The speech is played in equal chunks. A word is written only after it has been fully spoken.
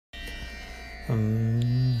Om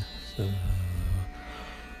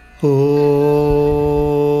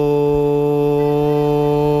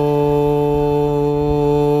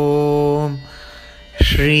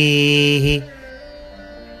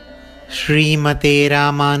Srimate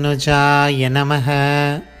Ramanujaya Namaha.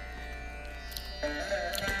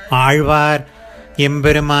 Alvar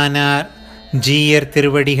எம்பெருமானார் ஜீயர்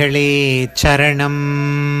திருவடிகளே சரணம்.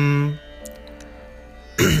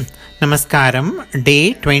 நமஸ்காரம். டே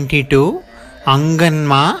 22.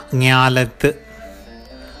 அங்கன்மா ஞாலத்து.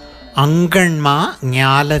 அங்கன்மா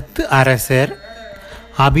ஞாலத்து அரசர்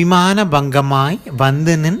அபிமான பங்கமாய்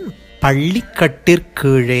வந்து நின்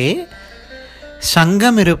பள்ளிக்கட்டிற்கீழே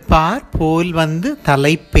சங்கமிருப்பார் போல் வந்து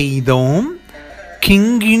தலை பெய்தோம்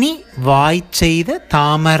கிங்கிணி வாய் செய்த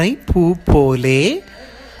தாமரை பூ போலே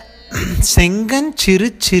செங்கன் சிறு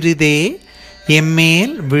சிறிதே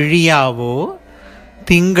எம்மேல் விழியாவோ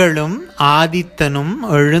திங்களும் ஆதித்தனும்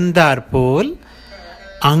எழுந்தாற்போல்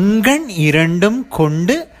அங்கண் இரண்டும்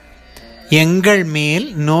கொண்டு எங்கள் மேல்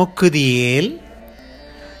நோக்குதியேல்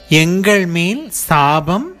எங்கள் மேல்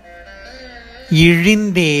சாபம்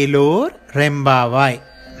இழிந்தேலோர் ரெம்பாவாய்.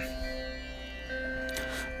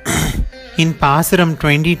 In Pasuram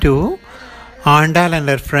 22, Andal and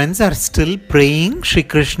her friends are still praying Shri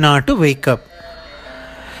Krishna to wake up.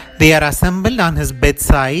 They are assembled on his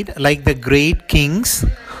bedside like the great kings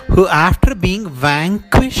who, after being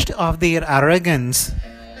vanquished of their arrogance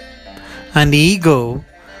and ego,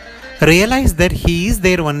 realize that he is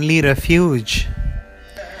their only refuge.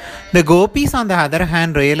 The gopis, on the other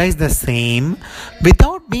hand, realize the same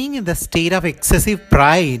without being in the state of excessive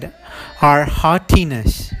pride or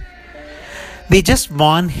haughtiness. They just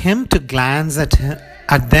want him to glance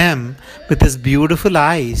at them with his beautiful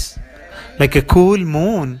eyes, like a cool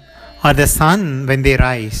moon or the sun when they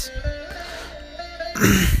rise.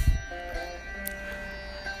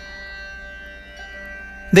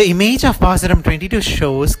 The image of Pasuram 22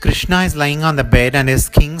 shows Krishna is lying on the bed and his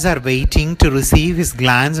kings are waiting to receive his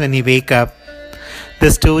glance when he wake up.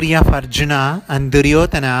 The story of Arjuna and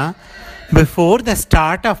Duryodhana before the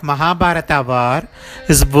start of Mahabharata war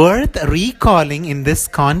is worth recalling in this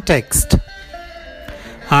context.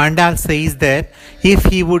 Andal says that if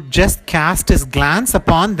he would just cast his glance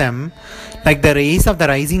upon them like the rays of the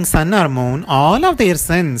rising sun or moon, all of their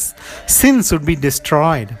sins would be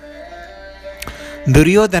destroyed.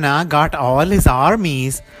 Duryodhana got all his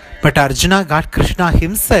armies, but Arjuna got Krishna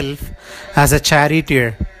himself as a charioteer.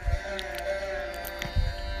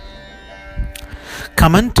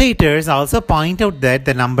 Commentators also point out that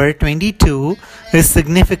the number 22 is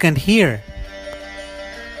significant here.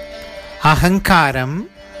 Ahankaram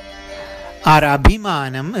or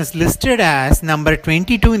Abhimanam is listed as number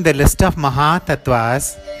 22 in the list of Mahatatvas,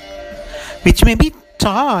 which may be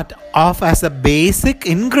thought of as the basic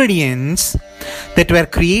ingredients that were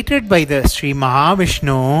created by the Sri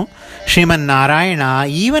Mahavishnu, Sriman Narayana,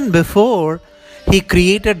 even before he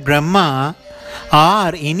created Brahma or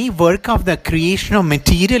any work of the creation of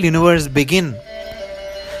material universe begin.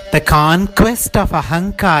 The conquest of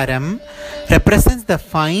Ahankaram represents the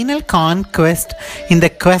final conquest in the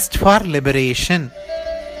quest for liberation.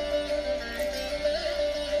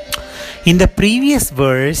 In the previous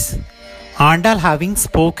verse, Andal, having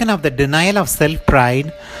spoken of the denial of self-pride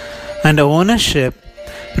and ownership,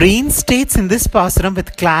 reinstates in this pasuram with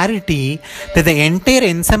clarity that the entire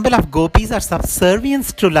ensemble of gopis are subservient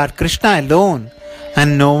to Lord Krishna alone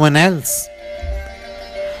and no one else.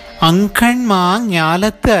 Ankanma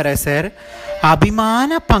ஞாலத்து அரசர் அபிமான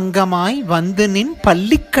பங்கமாய் வந்து நின்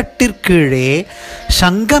பள்ளிக்கட்டிற்கீழே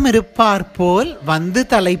சங்கமிருப்பார் போல் வந்து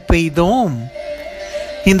தலை பெய்தோம்.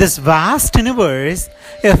 In this vast universe,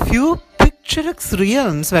 a few picturesque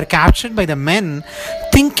realms were captured by the men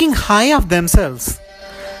thinking high of themselves.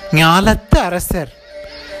 ஞாலத்து அரசர்.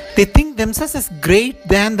 They think themselves as great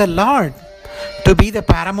than the Lord, to be the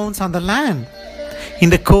paramounts on the land. In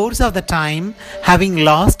the course of the time, having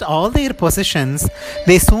lost all their possessions,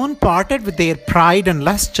 they soon parted with their pride and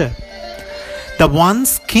lustre. The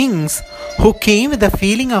once kings who came with a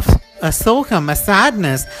feeling of a soham, a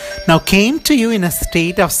sadness, now came to you in a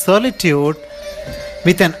state of solitude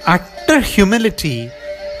with an utter humility.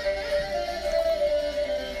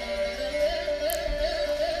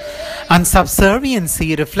 And subserviency,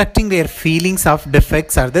 reflecting their feelings of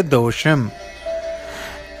defects or the dosham.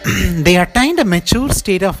 They attained a mature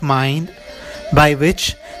state of mind by which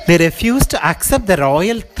they refused to accept the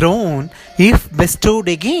royal throne if bestowed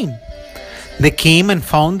again. They came and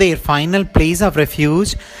found their final place of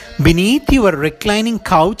refuge beneath your reclining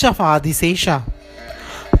couch of Adisesha.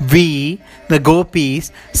 We, the gopis,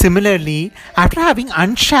 similarly, after having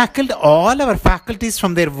unshackled all our faculties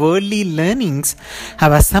from their worldly learnings,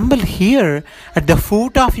 have assembled here at the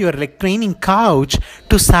foot of your reclining couch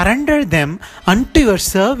to surrender them unto your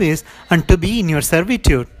service and to be in your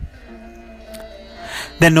servitude.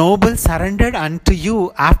 The noble surrendered unto you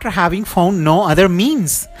after having found no other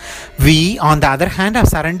means. We, on the other hand, have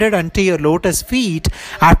surrendered unto your lotus feet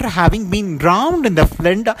after having been drowned in the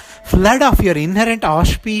flood of your inherent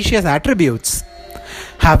auspicious attributes.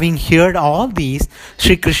 Having heard all these,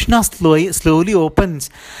 Sri Krishna slowly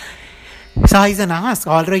opens his eyes and asks,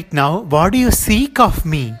 "All right, now, what do you seek of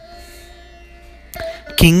me?"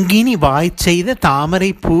 கிங்கினி வாய் செய்த தாமரை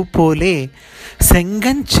பூ போலே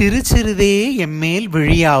செங்கன் சிறு சிறுதே எம்மேல்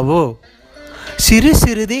விழியாவோ. சிறு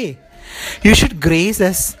சிறுதே. You should grace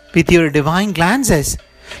us with your divine glances.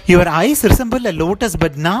 Your eyes resemble a lotus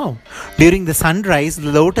bud now. During the sunrise,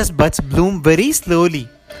 the lotus buds bloom very slowly.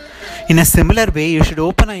 In a similar way, you should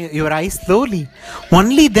open your eyes slowly.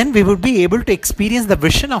 Only then we would be able to experience the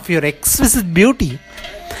vision of your exquisite beauty.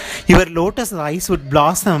 Your lotus eyes would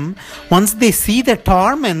blossom once they see the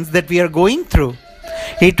torments that we are going through.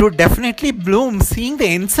 It would definitely bloom seeing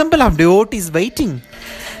the ensemble of devotees waiting.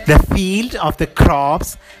 The field of the crops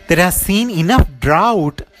that has seen enough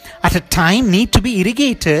drought at a time need to be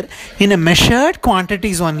irrigated in a measured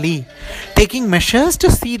quantities only, taking measures to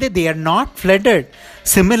see that they are not flooded.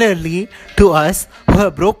 Similarly, to us who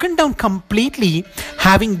have broken down completely,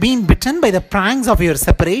 having been bitten by the pangs of your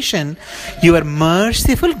separation, your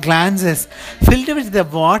merciful glances filled with the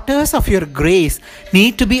waters of your grace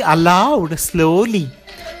need to be allowed slowly.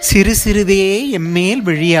 சிறு சிறுதே எம்மேல்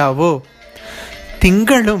விழியாவோ.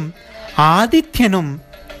 திங்களும் ஆதித்யனும்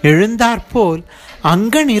எழுந்தாற்போல்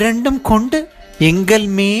அங்கன் இரண்டும் கொண்டு எங்கள்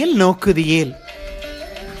மேல் நோக்குதியேல்.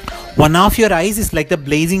 One of your eyes is like the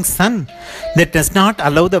blazing sun that does not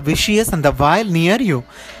allow the vicious and the vile near you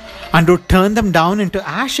and would turn them down into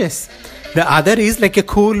ashes. The other is like a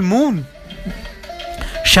cool moon,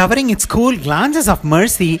 showering its cool glances of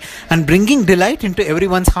mercy and bringing delight into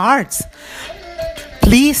everyone's hearts.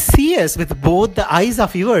 Please see us with both the eyes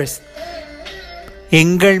of yours.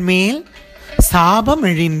 எங்கள் மேல் சாபம்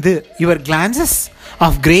இழிந்து, your glances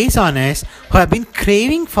of grace on us who have been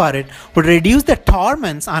craving for it would reduce the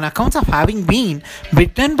torments on account of having been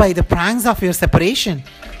bitten by the pangs of your separation.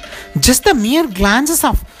 Just the mere glances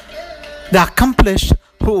of the accomplished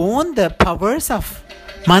who own the powers of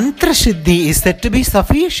mantra siddhi is said to be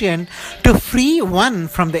sufficient to free one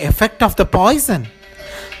from the effect of the poison.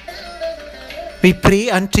 We pray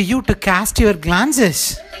unto you to cast your glances.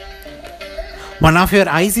 One of your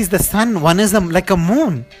eyes is the sun, one is like a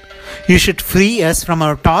moon. You should free us from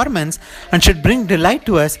our torments and should bring delight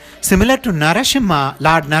to us, similar to Narasimha,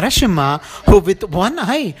 Lord Narasimha, who with one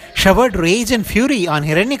eye showered rage and fury on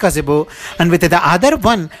Hiranyakasipu, and with the other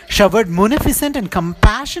one showered munificent and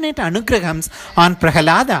compassionate anugrahams on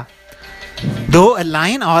Prahalada. Though a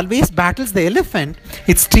lion always battles the elephant,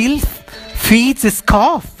 it still feeds its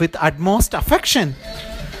calf with utmost affection.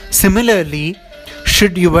 Similarly,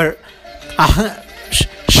 should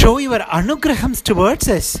show your anugrahams towards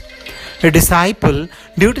us. A disciple,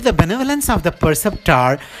 due to the benevolence of the preceptor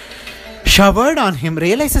showered on him,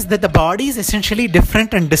 realizes that the body is essentially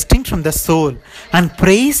different and distinct from the soul, and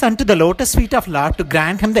prays unto the lotus feet of Lord to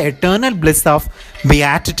grant him the eternal bliss of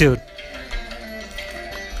beatitude.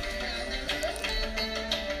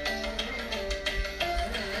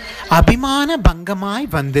 Abhimana Bangamai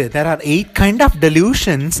Vandu. There are 8 kind of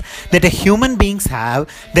delusions that human beings have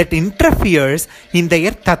that interferes in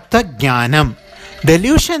their Tattva Jnanam.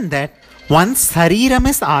 Delusion that one's Sariram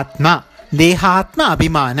is Atma, Dehatma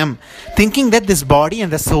Abhimanam, thinking that this body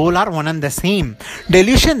and the soul are one and the same.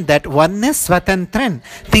 Delusion that one is Swatantran,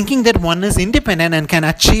 thinking that one is independent and can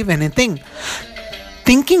achieve anything.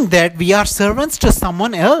 Thinking that we are servants to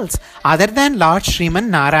someone else other than Lord Sriman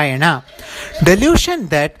Narayana. Delusion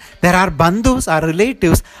that there are bandhus or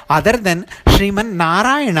relatives other than Sriman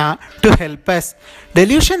Narayana to help us.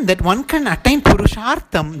 Delusion that one can attain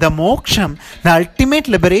Purushartham, the moksham, the ultimate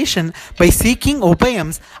liberation by seeking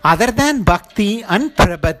upayams other than Bhakti and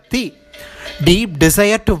Prabhati. Deep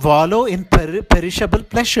desire to wallow in perishable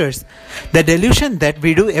pleasures. The delusion that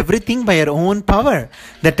we do everything by our own power.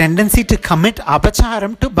 The tendency to commit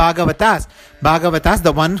apacharam to Bhagavatas. Bhagavatas,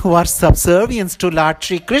 the one who are subservient to Lord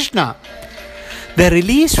Sri Krishna. The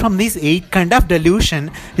release from these 8 kind of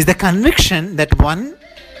delusion is the conviction that one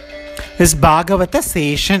is Bhagavata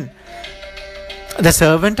Seshan, the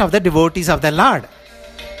servant of the devotees of the Lord.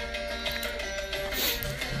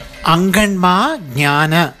 Anganma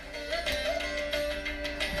Jnana.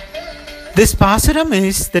 This Pasuram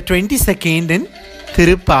is the 22nd in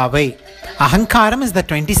Tirupavai. Ahankaram is the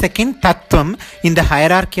 22nd Tattvam in the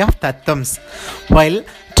hierarchy of Tattvams. While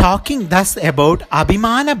talking thus about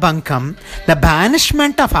Abhimana Bankam, the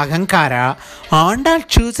banishment of Ahankara, Andal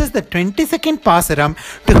chooses the 22nd Pasuram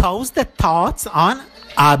to house the thoughts on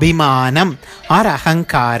Abhimanam or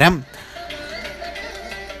Ahankaram.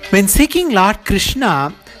 When seeking Lord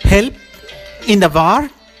Krishna help in the war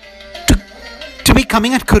to be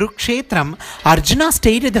coming at Kurukshetram, Arjuna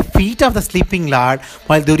stayed at the feet of the sleeping Lord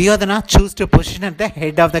while Duryodhana chose to position at the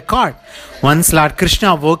head of the cart. Once Lord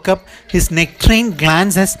Krishna woke up, his nectarine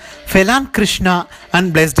glances fell on Krishna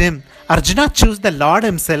and blessed him. Arjuna chose the Lord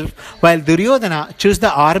himself while Duryodhana chose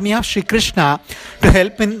the army of Sri Krishna to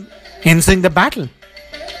help in ensuing battle.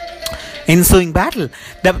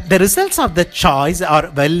 The results of the choice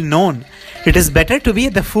are well known. It is better to be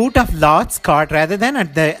at the foot of Lord's cart rather than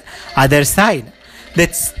at the other side.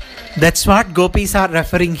 That's what gopis are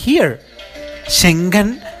referring here.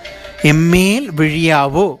 Shengan Emmel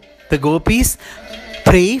Vizhiyavo. The gopis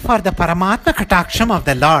pray for the Paramatma Kataksham of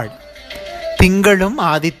the Lord. Tingalum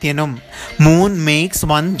Adityanum. Moon makes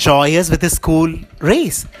one joyous with his cool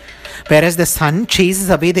rays, whereas the sun chases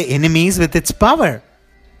away the enemies with its power.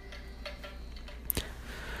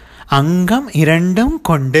 Angam irandum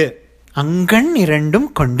kondu. Angan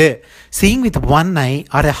irandum kondu. Seeing with one eye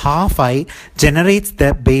or a half eye generates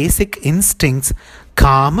the basic instincts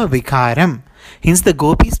kama vikaram. Hence the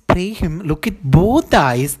gopis pray him look at both the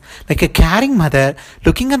eyes like a caring mother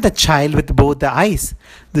looking at the child with both the eyes.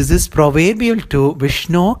 This is proverbial to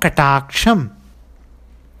Vishnu Kataksham.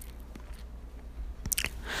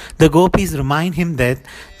 The gopis remind him that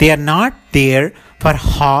they are not there for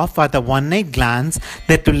half or the one-eyed glance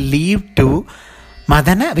that will lead to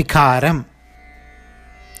Madana Vikaram.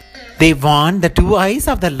 They want the two eyes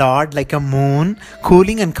of the Lord like a moon,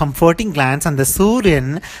 cooling and comforting glance, and the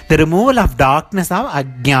Suryan, the removal of darkness of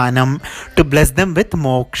Ajnanam, to bless them with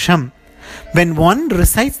moksham. When one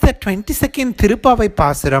recites the 22nd Tirupavai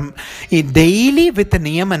Pasuram daily with the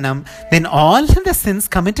Niyamanam, then all the sins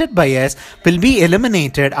committed by us will be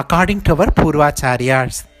eliminated according to our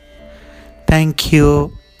Purvacharyas. Thank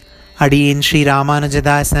you. Adiyin Sri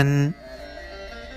Ramanujadasan.